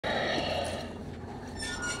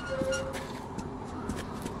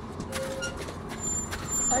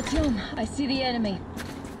Artyom, I see the enemy.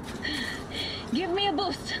 Give me a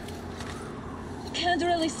boost. Can't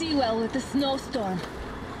really see well with the snowstorm.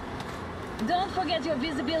 Don't forget your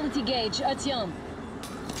visibility gauge, Artyom.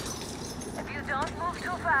 If you don't move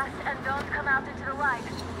too fast and don't come out into the light,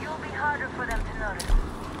 you'll be harder for them to notice.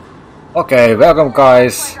 Okay, welcome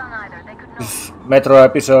guys. This is Metro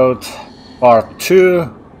episode part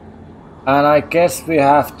 2. And I guess we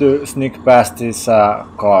have to sneak past these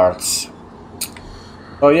cards.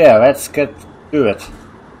 So yeah, let's get to it.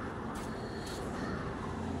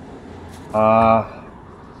 I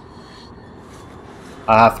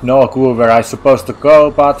have no clue where I'm supposed to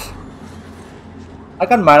go, but I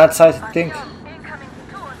can manage, I think.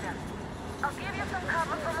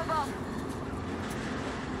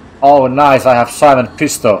 Oh nice, I have silent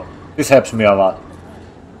pistol. This helps me a lot.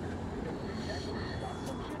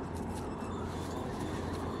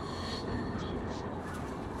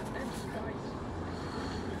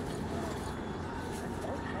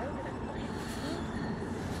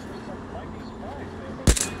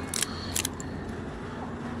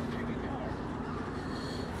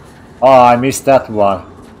 Oh, I missed that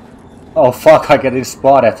one. Oh fuck, I getting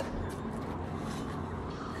spotted.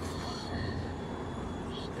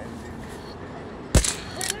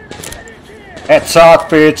 Headshot,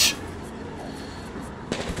 bitch.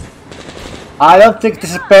 I don't think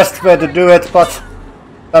this is the best way to do it, but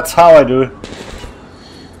that's how I do it.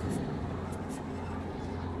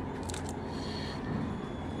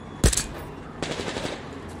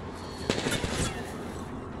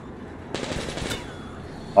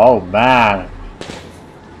 Oh man,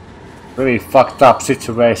 really fucked up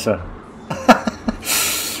situation.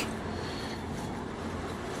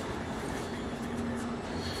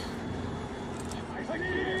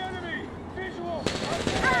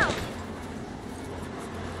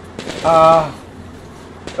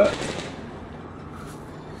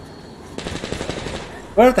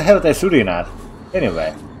 Where the hell are they shooting at?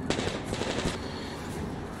 Anyway.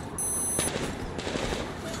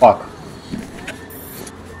 Fuck.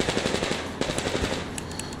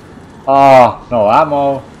 Oh, no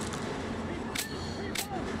ammo.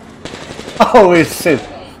 Holy shit.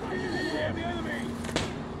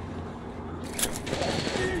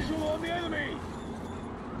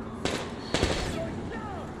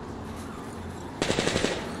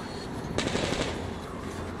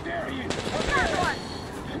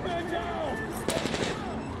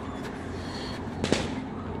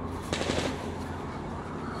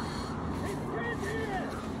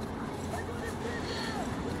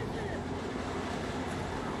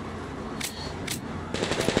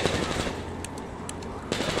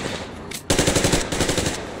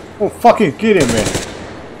 Oh, fucking kidding me.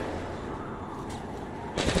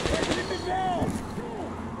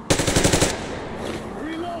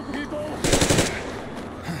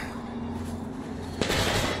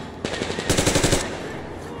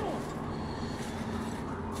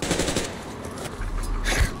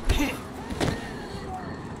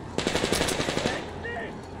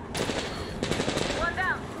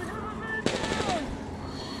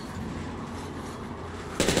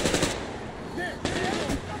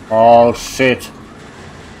 Oh shit.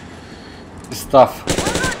 This stuff.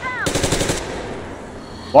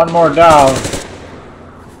 One more down.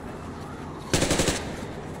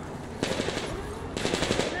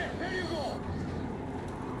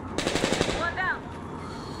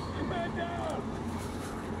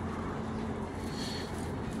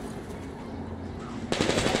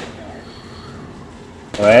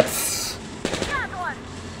 Let's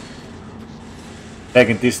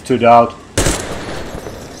taking this dude out.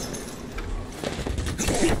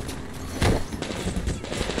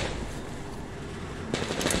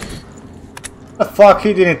 The fuck,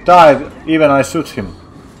 he didn't die, even I shoot him.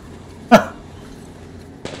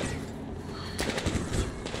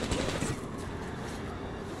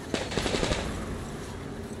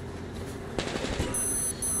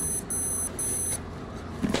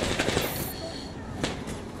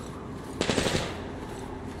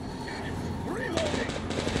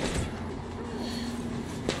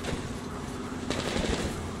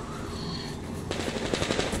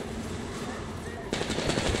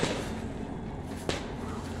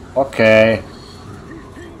 Okay.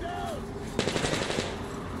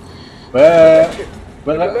 Where?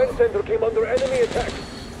 The command center came under enemy attack.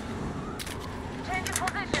 Change your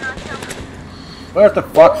position, Artyom. Where the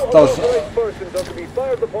fuck those? Unauthorized persons are to be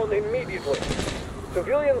fired upon immediately.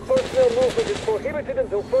 Civilian personnel movement is prohibited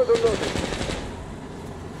until further notice.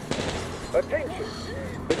 Attention!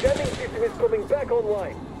 The jamming system is coming back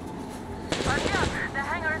online. Artyom, the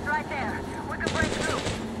hangar is right there. We can break through.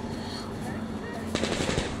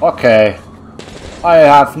 Okay. I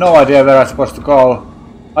have no idea where I'm supposed to go.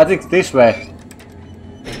 I think this way.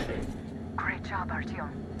 Great job, Artyom.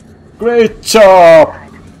 Great job!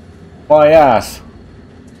 My ass.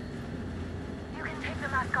 You can take the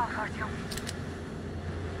mask off, Artyom.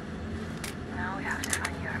 Now we have to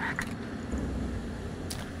find Yermak.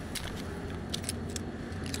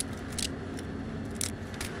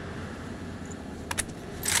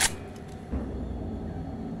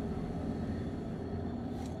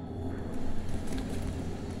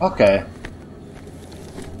 Okay.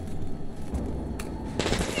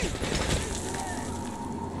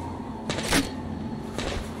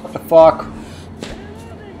 What the fuck?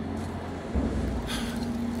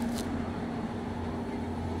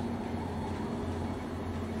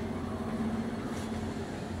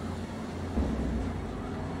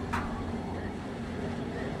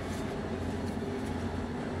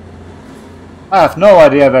 I have no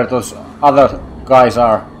idea where those other guys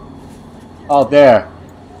are. Out there.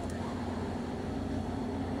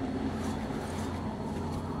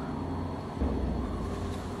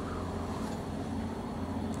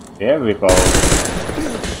 Here we go.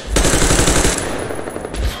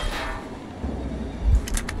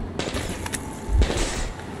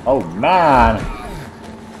 Oh man!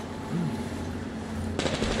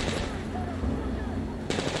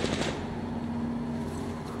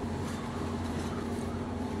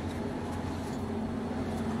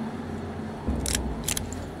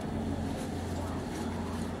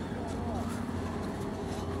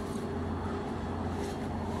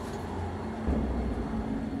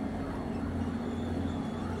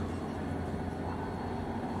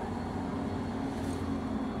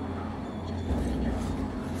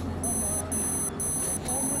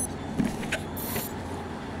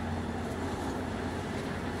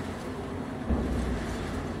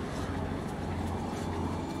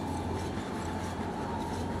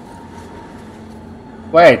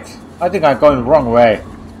 Wait, I think I'm going the wrong way.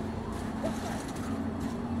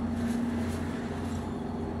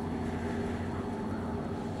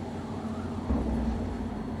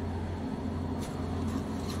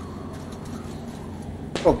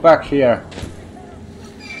 Go back here.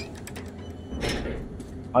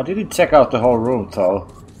 I didn't check out the whole room though.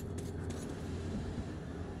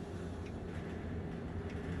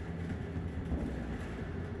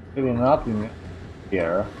 Really nothing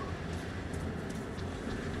here.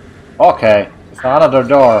 Okay, it's another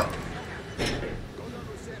door.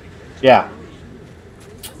 Yeah.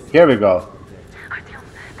 Here we go. Artyom,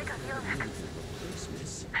 they got Yermak.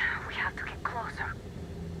 We have to get closer.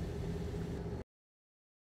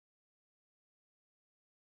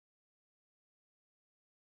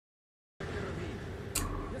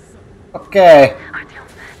 Okay. Artyom,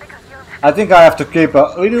 they got Yermak. I think I have to keep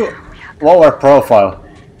a little lower profile.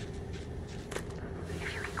 If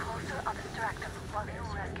you get closer, I'll distract them while you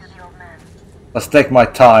rescue the old man. Let's take my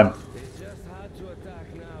time.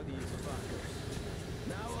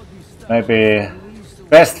 Maybe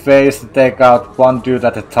best way is to take out one dude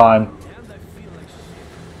at a time.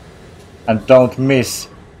 And don't miss.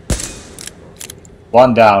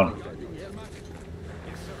 One down.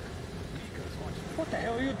 What the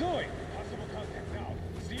hell are you doing? Possible contact now.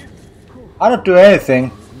 See it? I don't do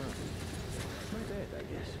anything.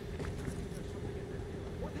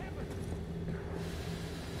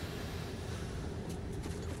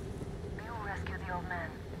 You rescue the old man.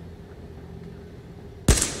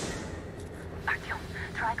 Artyom,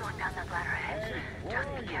 try going down that ladder ahead. Just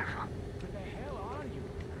be careful. Where the hell are you?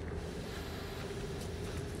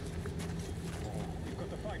 Oh, you've got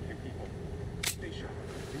to find him, people. Stay sharp.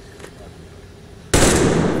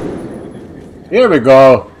 Here we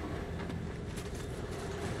go.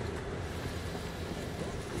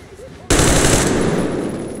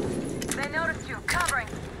 They noticed you. Covering.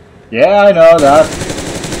 Yeah, I know that.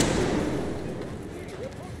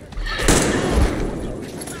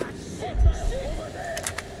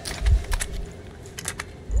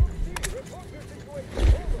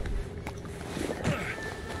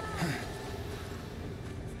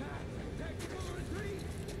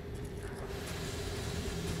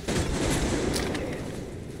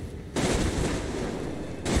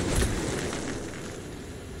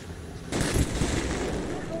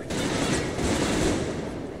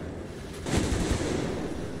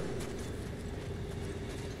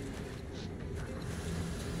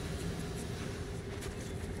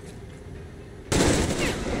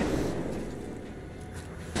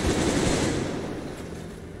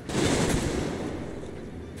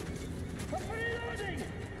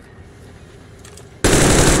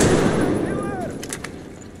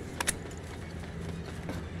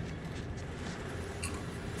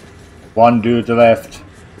 One dude left.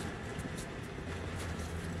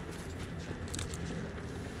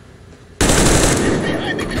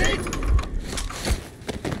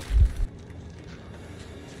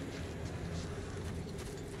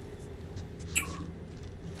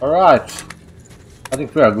 Alright. I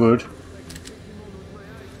think we are good.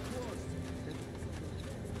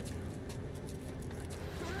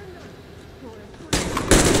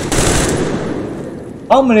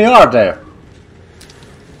 How many are there?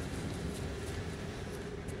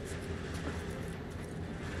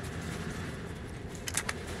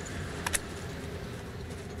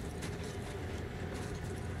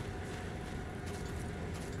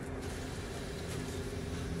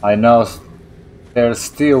 I know there's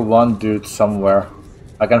still one dude somewhere.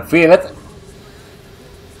 I can feel it.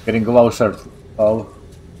 Getting closer. Oh.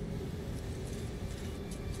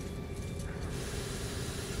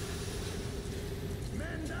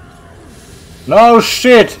 No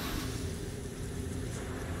shit!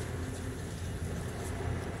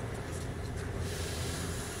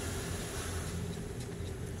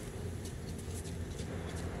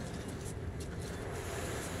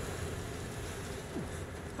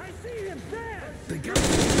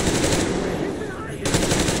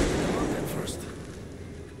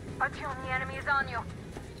 Artyom, the enemy is on you.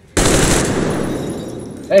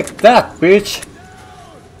 Take that, bitch!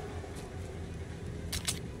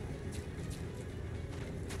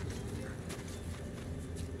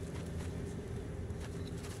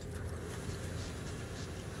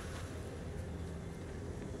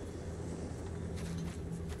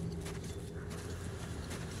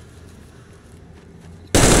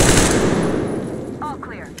 All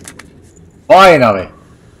clear. Finally!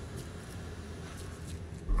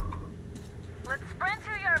 Let's sprint to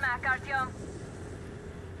Yermak, Artyom.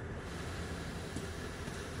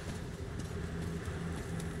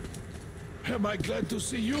 Am I glad to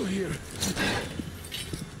see you here?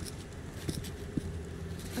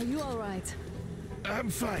 Are you alright? I'm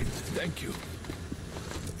fine, thank you.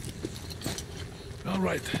 All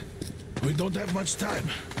right. We don't have much time.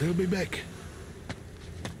 They'll be back.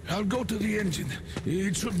 I'll go to the engine.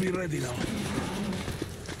 It should be ready now.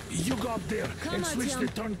 You go up there and switch the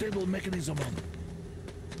turntable mechanism on.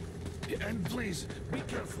 And please, be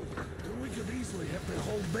careful. We could easily have the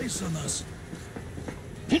whole base on us.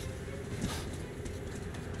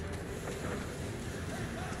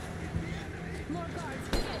 More guards.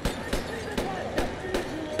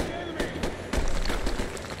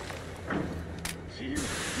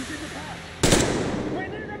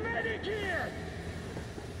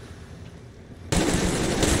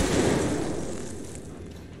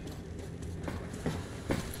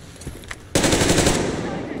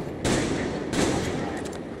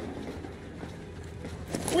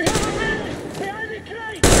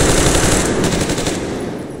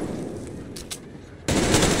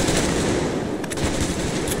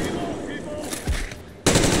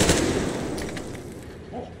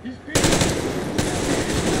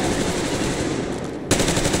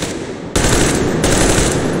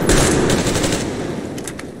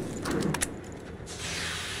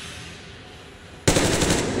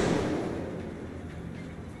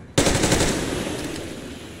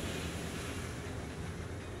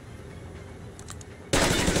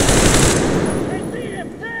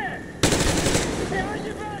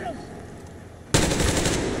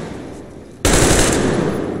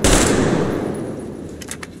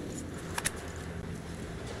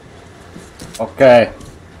 Okay.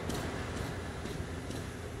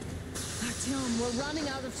 Artyom, we're running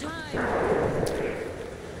out of time.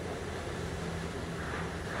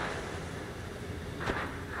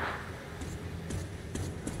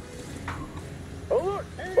 Alert!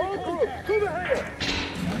 All crew, to the hangar!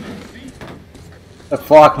 The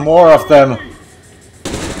fuck, more of them!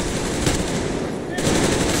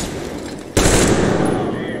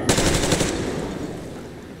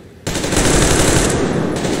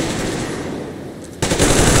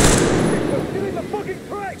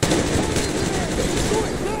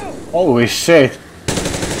 Holy shit!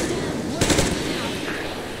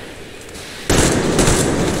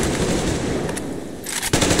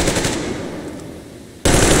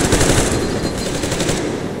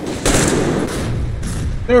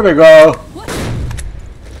 Here we go!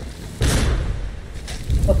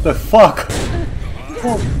 What the fuck?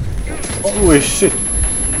 Holy shit!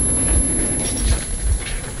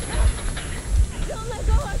 Don't let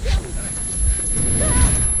go, Artyom!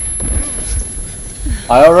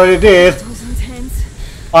 I already did! That was intense.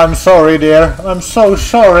 I'm sorry, dear. I'm so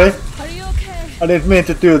sorry. Are you okay? I didn't mean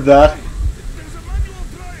to do that. There's a manual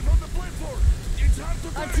drive on the platform. It's hard to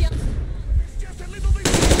drive. Artyom, It's just a little bit.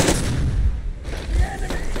 The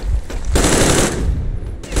enemy!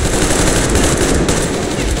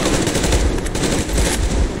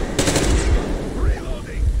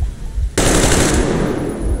 Reloading!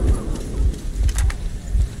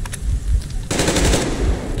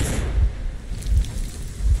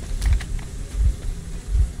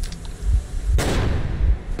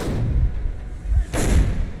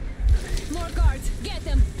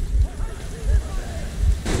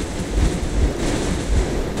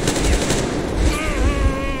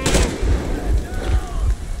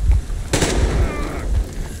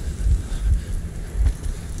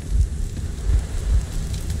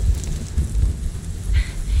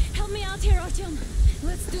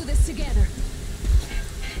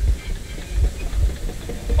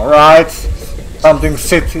 Alright, something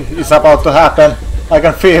shit is about to happen. I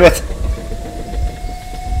can feel it.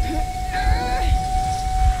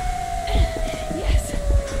 Yes.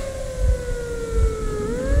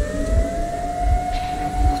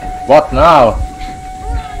 What now?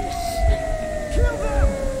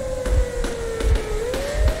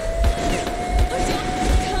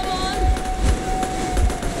 Come on.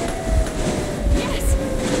 Yes.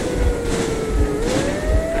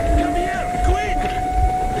 Come here, quick!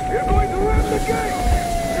 You're going to ram the gate!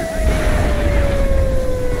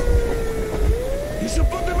 You should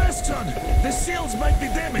put the masks on. The seals might be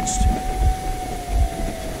damaged.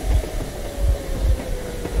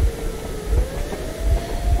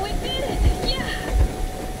 We did it. Yeah.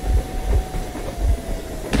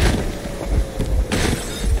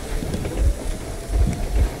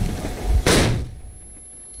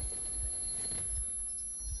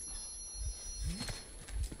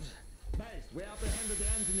 Base, we apprehended the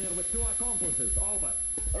engineer with 2 accomplices. Over.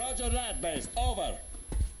 Roger that, Base. Over.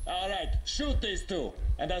 Alright, shoot these 2.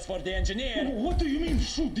 And as for the engineer... What do you mean,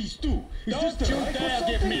 shoot these 2? Is Don't this the you right dare or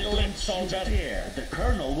give me something? lip, soldier! Dare. The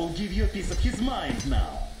Colonel will give you a piece of his mind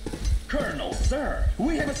now. Colonel, sir,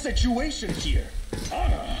 we have a situation here.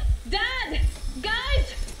 Anna! Dad!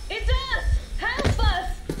 Guys! It's us! Help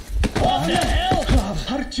us! What the hell?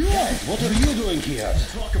 Artyom! What are you doing here?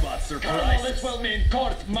 Talk about Colonel, surprise. this will mean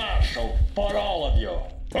court-martial for all of you.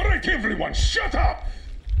 Alright, everyone, shut up!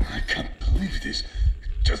 I can't believe this.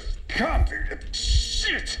 Just can't.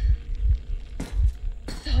 Shit!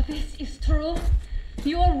 So this is true?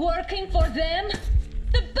 You're working for them?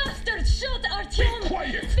 The bastards shot Artyom!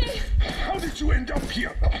 Quiet! They... How did you end up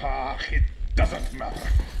here? It doesn't matter.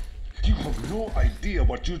 You have no idea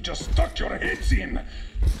what you just stuck your heads in.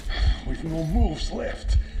 We've no moves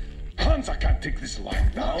left. Hansa can't take this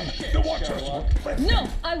line down. The Watchers won't let No, them.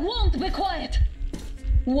 I won't be quiet!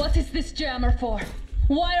 What is this jammer for?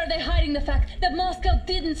 Why are they hiding the fact that Moscow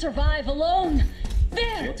didn't survive alone?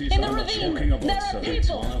 There, What is in the Anna ravine, talking about, there are sir? It's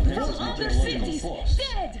people one of his from other meteorological cities, force.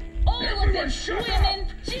 dead! All of Everyone them, shut women,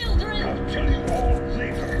 children! I'll tell you all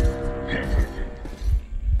later. Everything.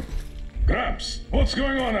 Gramps, what's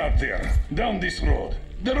going on out there? Down this road?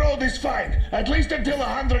 The road is fine, at least until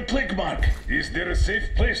 100 click mark. Is there a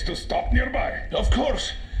safe place to stop nearby? Of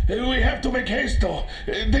course. We have to make haste though.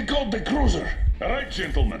 They called the cruiser. All right,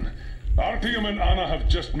 gentlemen. Artyom and Anna have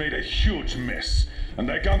just made a huge mess, and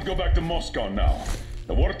they can't go back to Moscow now.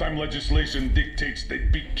 The wartime legislation dictates they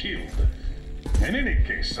be killed. In any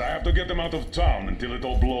case, I have to get them out of town until it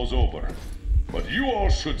all blows over. But you all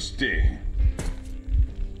should stay.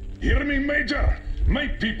 Hear me, Major? My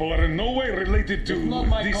people are in no way related to It's not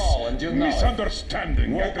my this call, and you know it.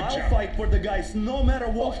 misunderstanding Well, at the I'll jam. fight for the guys no matter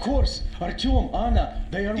what. Of course, Artyom, Anna,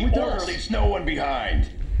 they are with us. Leaves no one behind.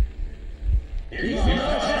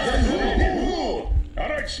 All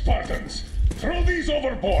right, Spartans. Throw these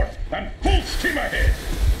overboard and full steam ahead.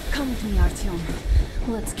 Come with me, Artyom.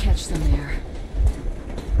 Let's catch them there.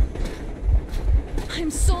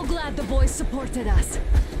 I'm so glad the boys supported us.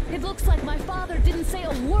 It looks like my father didn't say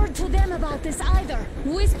a word to them about this either.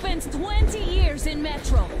 We spent 20 years in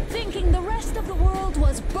Metro, thinking the rest of the world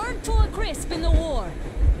was burnt to a crisp in the war.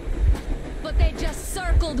 But they just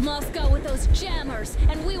circled Moscow with those jammers,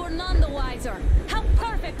 and we were none the wiser. How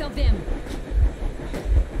perfect of them!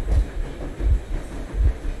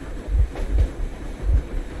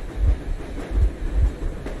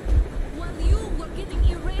 While you were getting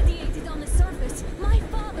irradiated on the surface, my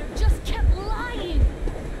father just kept lying.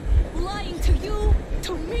 Lying to you,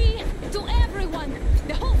 to me, to everyone,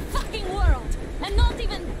 the whole fucking world, and not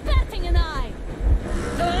even batting an eye.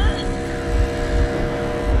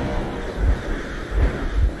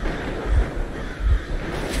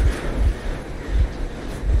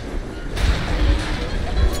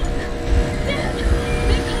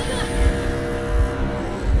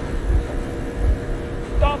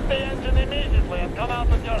 Stop the engine immediately and come out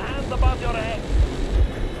with your hands above your head.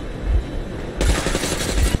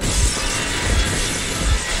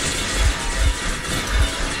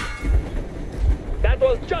 That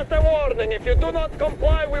was just a warning. If you do not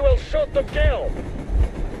comply, we will shoot to kill.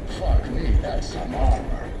 Fuck me, that's some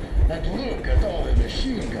armor. And look at all the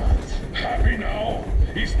machine guns. Happy now?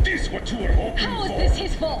 Is this what you were hoping How is for? this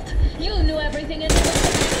his fault? You knew everything and... This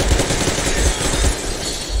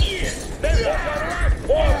is your last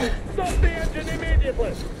warning. Stop the engine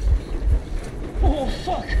immediately. Oh,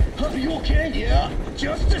 fuck. Are you okay? Yeah,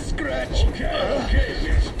 just a scratch. Okay,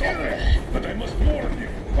 we'll stop it. But I must warn you,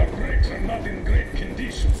 our brakes are not in great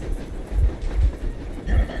condition.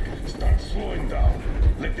 Yermak, start slowing down.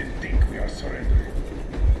 Let them think we are surrendering.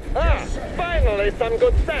 Finally some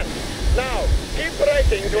good sense. Now, keep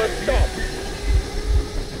braking to a stop.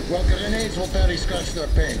 Well, grenades will barely scratch their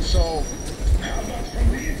paint, so... How about from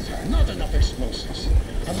the inside? Not enough explosives.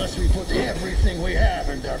 Unless we put everything we have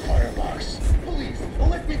in their firebox. Please,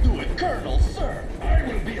 let me do it, Colonel, sir. I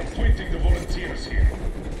will be appointing the volunteers here.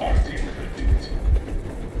 Our team will do it.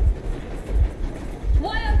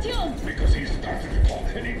 Why Artyom? Because he started it all,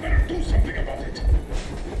 and he better do something about it.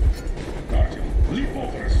 Artyom, leap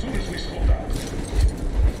over as soon as we slow down.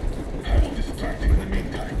 I will distract him in the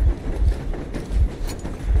meantime.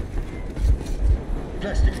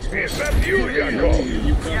 Plastic Is that you, Yakov?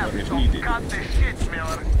 You cover if needed. Cut the shit,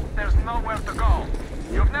 Miller. There's nowhere to go.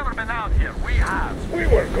 You've never been out here. We have. We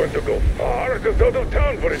weren't going to go far, just out of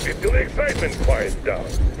town for a bit till the excitement quiets down.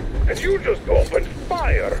 And you just opened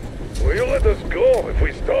fire. Will you let us go if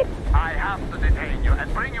we stop? I have to detain you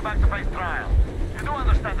and bring you back to face trial. You do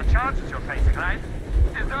understand the charges you're facing, right?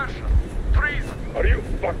 Desertion. Treason. Are you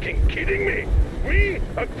fucking kidding me? Me?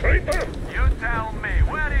 A traitor? You tell me.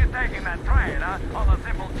 Where are you taking that train, huh? On a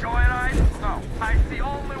simple joyride? No. I see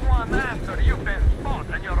only one answer. You've been spot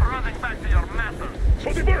and you're running back to your masters.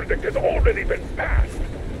 So the verdict has already been passed.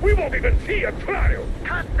 We won't even see a trial.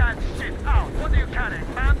 Cut that shit out. What are you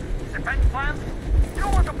carrying, man? Defense plans? You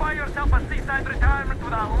want to buy yourself a seaside retirement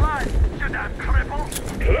without life, you damn cripple?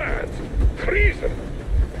 Plans? Treason?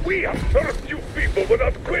 We have served you people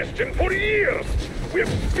without question for years. We have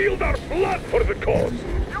spilled our blood for the cause.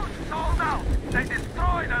 You sold out. They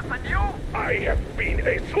destroyed us and you? I have been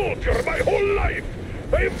a soldier my whole life.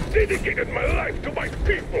 I have dedicated my life to my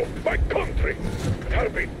people, my country. And I'll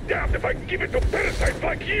be damned if I give it to parasites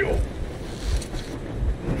like you.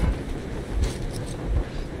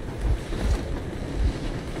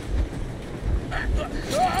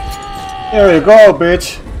 There you go,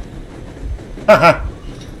 bitch. Haha.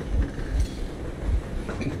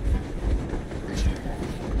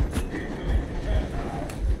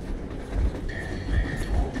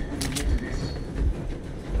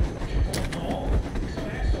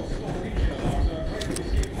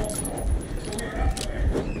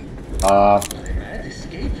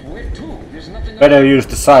 Better use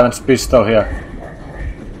the silence pistol here.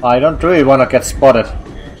 I don't really wanna get spotted.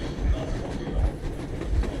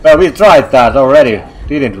 Well, we tried that already,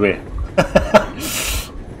 didn't we?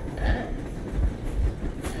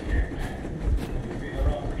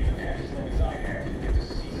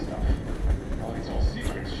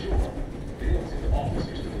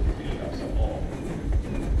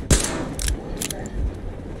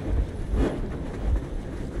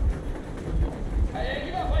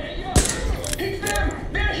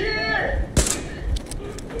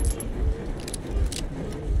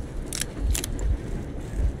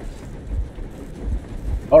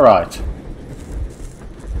 Alright.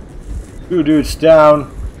 2 dudes down.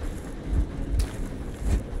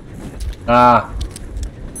 I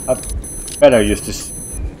better use this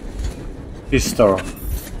pistol.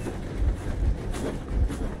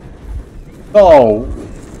 So,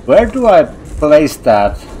 where do I place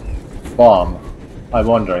that bomb? I'm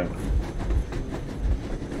wondering.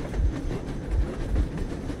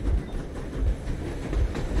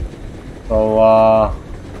 So,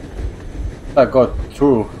 I go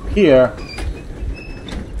through here.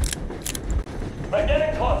 We're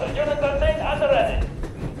getting closer. Unit 13 at the ready.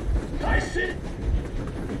 I see.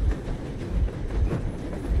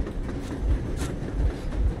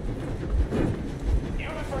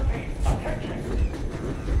 Unit 13, attention.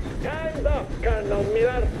 Time's up, Colonel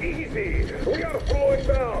Miller. Easy. We are slowing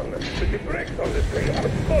down. The brakes on this thing are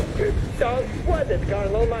busted. Don't sweat it,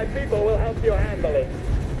 Colonel. My people will help you handle it.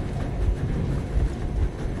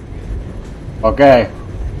 Okay.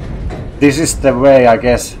 This is the way, I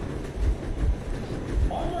guess.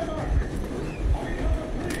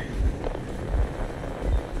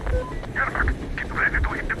 Get ready to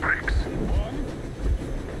hit the brakes.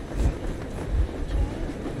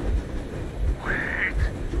 Wait.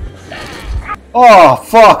 Oh,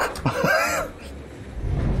 fuck!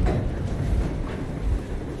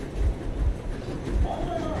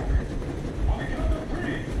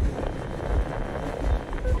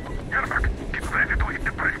 Get ready to hit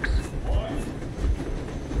the brakes.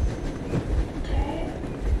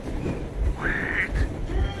 Wait.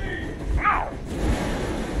 Now!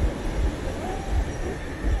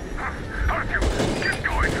 Artyom, get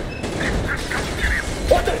going. Just come get him.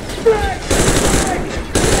 What the? Brake!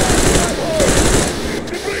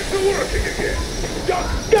 The brakes are working again. You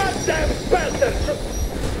goddamn bastards!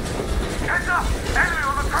 Heads up! Enemy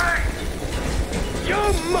on the train! You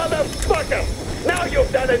motherfucker! Now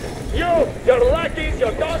you've done it! You, your lackeys,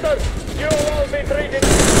 your daughters, you will all be treated...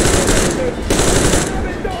 Damn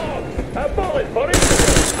it, dog! A bullet for each of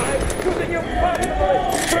you! I'm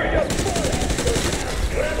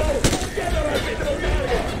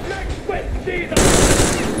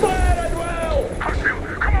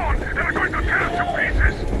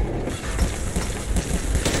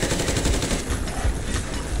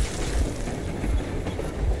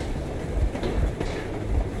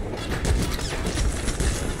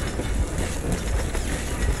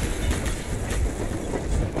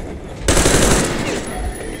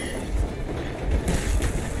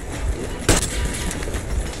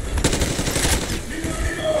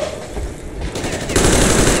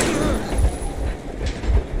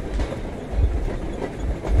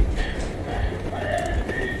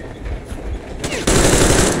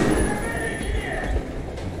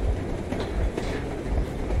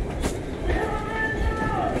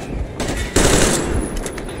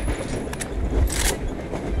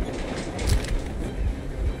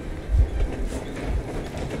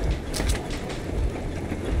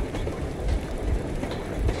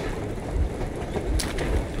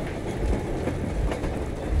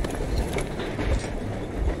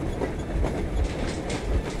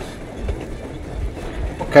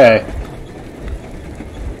Okay.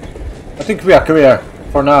 I think we are clear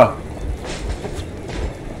for now.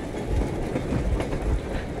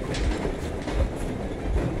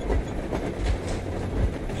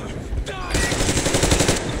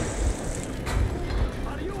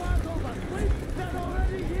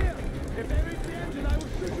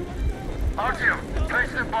 Artyom,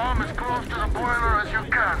 place the bomb as close to the boiler as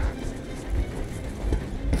you can.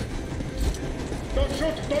 Don't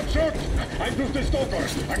shoot! Don't shoot! I'm just a stalker.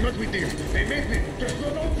 I'm not with him. They made me. Just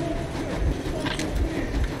don't shoot.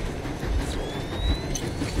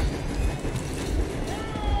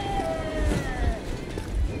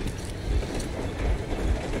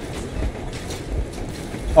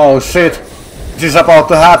 Oh shit! This is about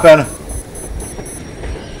to happen.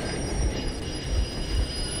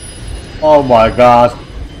 Oh my god.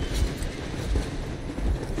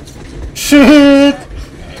 Shit!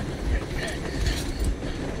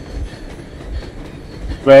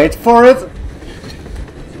 Wait for it.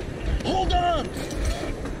 Hold on!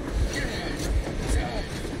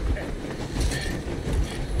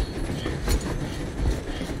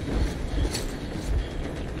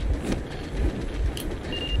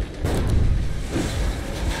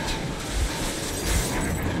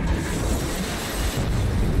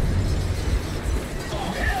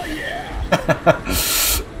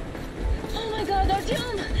 Oh my god,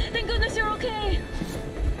 Artyom! Thank goodness you're okay!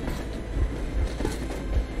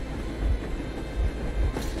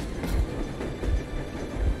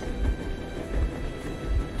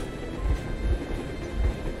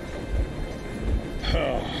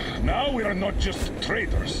 Now we are not just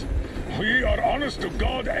traitors. We are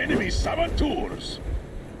honest-to-God enemy saboteurs.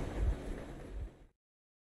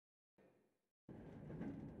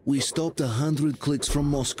 We stopped 100 clicks from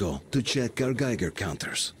Moscow to check our Geiger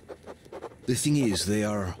counters. The thing is, they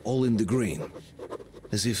are all in the green,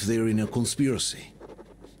 as if they're in a conspiracy.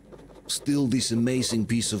 Still, this amazing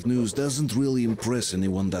piece of news doesn't really impress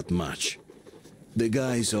anyone that much. The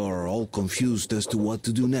guys are all confused as to what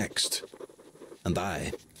to do next. And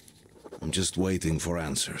I'm just waiting for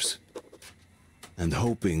answers. And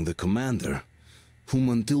hoping the commander, whom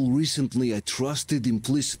until recently I trusted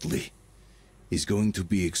implicitly, is going to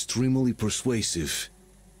be extremely persuasive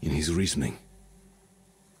in his reasoning.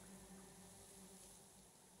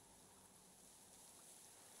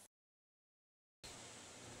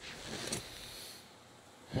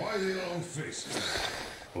 Why the long faces?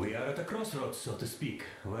 We are at a crossroads, so to speak,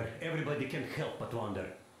 where everybody can help but wonder.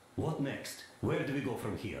 What next? Where do we go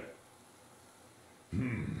from here?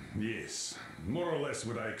 Yes, more or less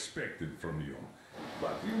what I expected from you.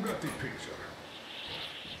 But you got the picture.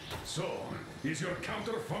 So, is your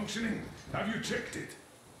counter functioning? Have you checked it?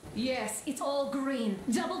 Yes, it's all green.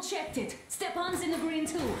 Double checked it. Stepan's in the green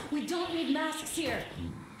too. We don't need masks here.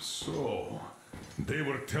 So, they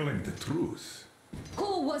were telling the truth.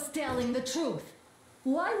 Who was telling the truth?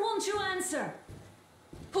 Why won't you answer?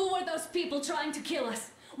 Who were those people trying to kill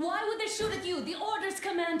us? Why would they shoot at you, the orders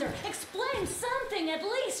commander? Explain something at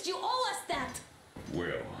least. You owe us that.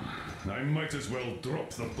 Well, I might as well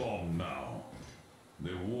drop the bomb now.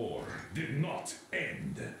 The war did not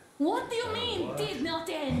end. What do you mean, did not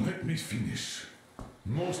end? Let me finish.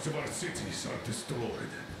 Most of our cities are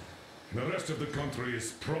destroyed. The rest of the country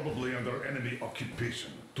is probably under enemy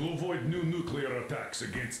occupation. To avoid new nuclear attacks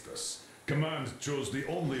against us, Command chose the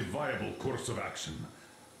only viable course of action: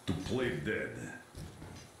 to play dead.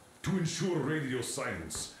 To ensure radio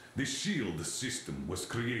silence, the SHIELD system was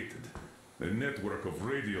created. A network of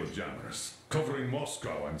radio jammers covering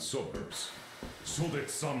Moscow and suburbs. So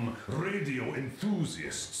that some radio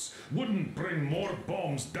enthusiasts wouldn't bring more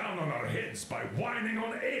bombs down on our heads by whining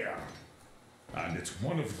on air. And it's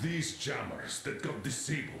one of these jammers that got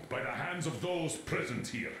disabled by the hands of those present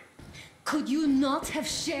here. Could you not have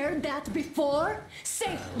shared that before?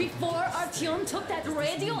 Say, before Artyom took that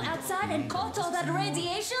radio outside and caught all that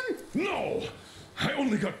radiation? No! I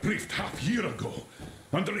only got briefed half year ago.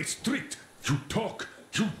 Under a strict, you talk,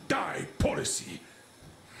 you die policy.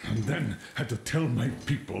 And then had to tell my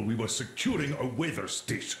people we were securing a weather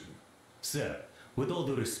station. Sir, with all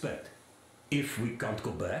due respect, if we can't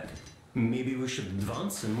go back, maybe we should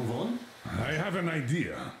advance and move on? I have an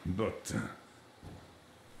idea, but...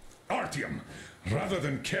 Artyom, rather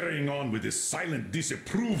than carrying on with this silent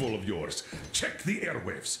disapproval of yours, check the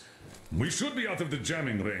airwaves. We should be out of the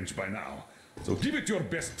jamming range by now, so give it your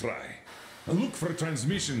best try. Look for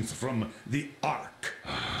transmissions from the Ark.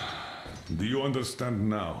 Do you understand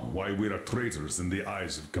now why we are traitors in the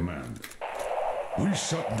eyes of Command? We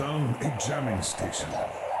shut down a jamming station,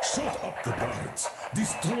 shot up the guards,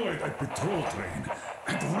 destroyed a patrol train,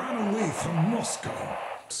 and ran away from Moscow.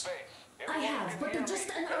 I have, but they're just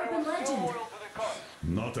an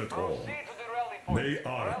Not at all. They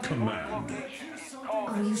are command.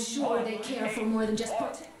 Are you sure they care for more than just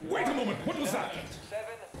put? Wait a moment, what was that?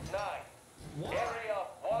 7-9. Area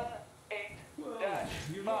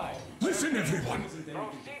 18-5. Listen, everyone! Proceed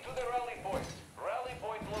to the rally point. Rally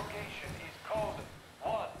point location is code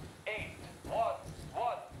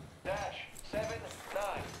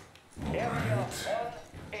 1811-79. Area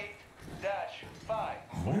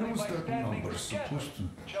 18-5. Where was that number supposed to...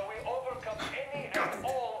 Shall we overcome any and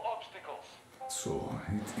all obstacles? So,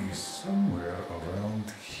 it is somewhere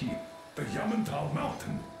around here. The Yamantau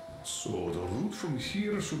Mountain. So, the route from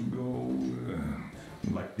here should go...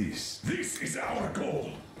 like this. This is our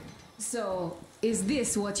goal! So, is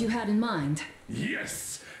this what you had in mind?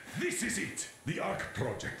 Yes! This is it! The Ark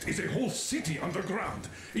Project is a whole city underground.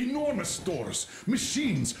 Enormous stores,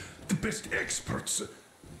 machines, the best experts.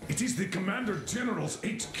 It is the Commander General's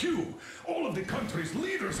HQ. All of the country's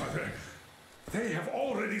leaders are there. They have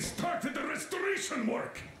already started the restoration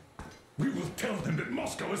work. We will tell them that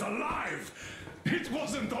Moscow is alive. It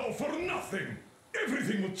wasn't all for nothing.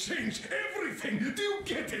 Everything will change. Everything. Do you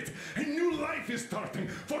get it? A new life is starting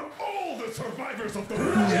for all the survivors of the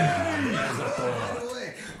war. By the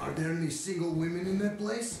way, are there any single women in that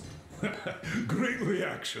place? Great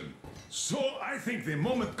reaction. So I think the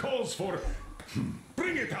moment calls for...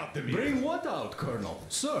 Bring it out to me. Bring what out, Colonel?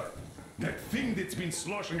 Sir? That thing that's been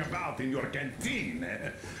sloshing about in your canteen.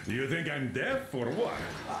 You think I'm deaf or what?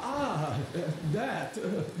 That.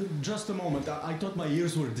 Just a moment. I thought my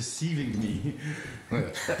ears were deceiving me.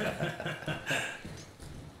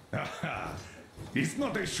 It's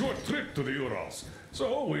not a short trip to the Urals,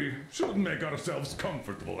 so we should make ourselves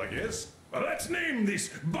comfortable, I guess. Let's name this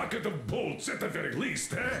bucket of bolts at the very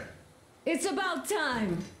least, eh? It's about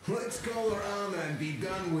time. Let's call her Anna and be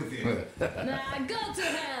done with it. Nah, go to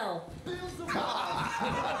hell.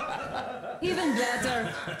 Even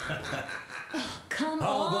better. Oh, come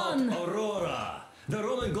on. How about Aurora, the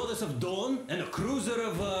Roman goddess of dawn and a cruiser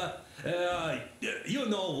of, you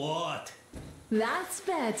know what? That's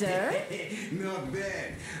better. Not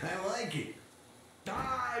bad. I like it.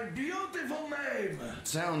 Ah, beautiful name.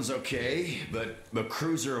 Sounds okay, but a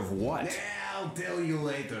cruiser of what? Yeah, I'll tell you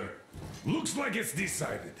later. Looks like it's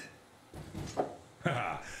decided.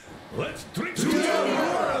 Let's drink to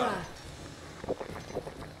Aurora!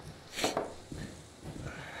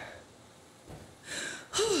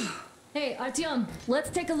 Hey, Artyom,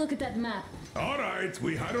 let's take a look at that map. All right,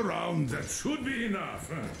 we had a round. That should be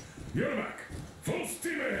enough. Yermak, full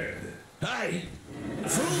steam ahead. Aye.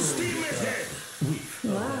 Full steam ahead.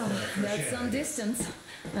 Wow, that's some distance.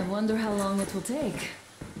 I wonder how long it will take.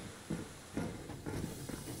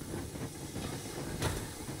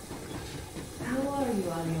 How are you,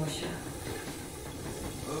 Alyosha?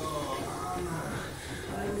 Oh, Anna.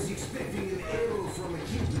 I was expecting an arrow from a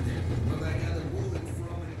kid, but I got a bullet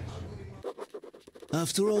from an ugly...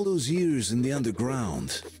 After all those years in the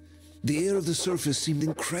underground, the air of the surface seemed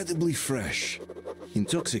incredibly fresh,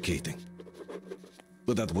 intoxicating.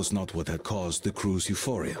 But that was not what had caused the crew's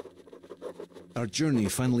euphoria. Our journey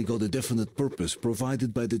finally got a definite purpose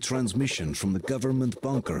provided by the transmission from the government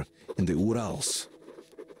bunker in the Urals.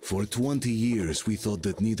 For 20 years we thought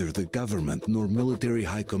that neither the government nor military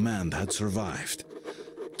high command had survived.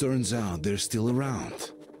 Turns out they're still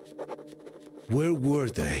around. Where were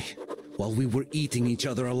they while we were eating each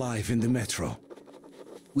other alive in the metro?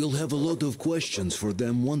 We'll have a lot of questions for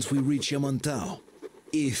them once we reach Yamantau,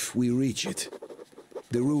 if we reach it.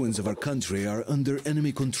 The ruins of our country are under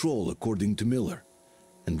enemy control, according to Miller,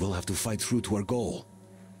 and we'll have to fight through to our goal.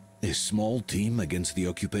 A small team against the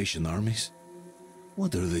occupation armies?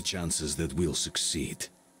 What are the chances that we'll succeed?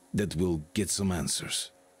 That we'll get some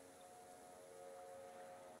answers?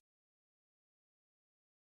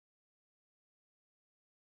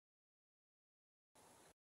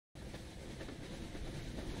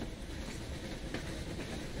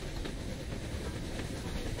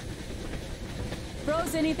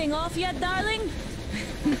 Froze anything off yet, darling?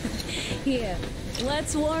 Here,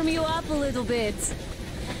 let's warm you up a little bit.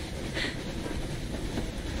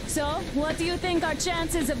 So, what do you think our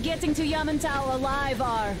chances of getting to Yamantau alive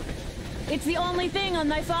are? It's the only thing on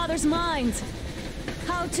my father's mind.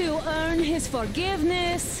 How to earn his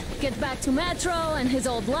forgiveness, get back to Metro and his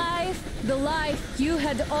old life, the life you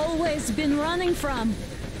had always been running from.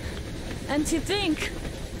 And to think,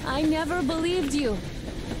 I never believed you.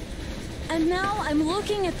 And now I'm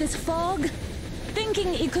looking at this fog,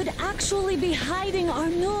 thinking it could actually be hiding our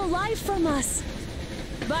new life from us.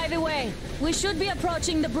 By the way, we should be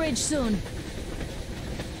approaching the bridge soon.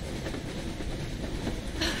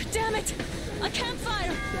 Damn it! A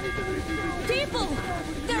campfire! People!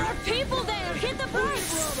 There are people there! Hit the brakes!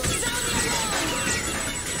 Sound the alarm!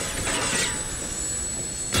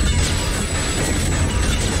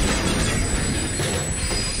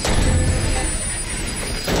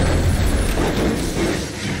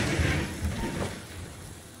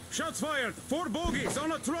 Shots fired! 4 bogies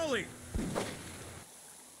on a trolley!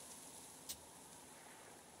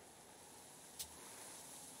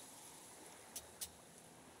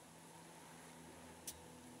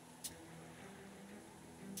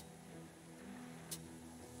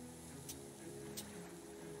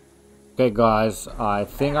 Okay guys, I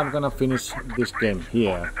think I'm gonna finish this game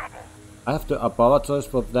here. I have to apologize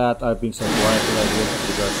for that. I've been so quiet lately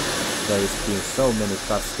because there's been so many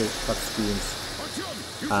cutscenes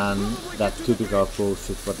and that typical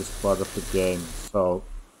bullshit what is part of the game. So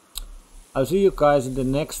I'll see you guys in the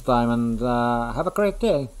next time and have a great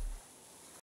day.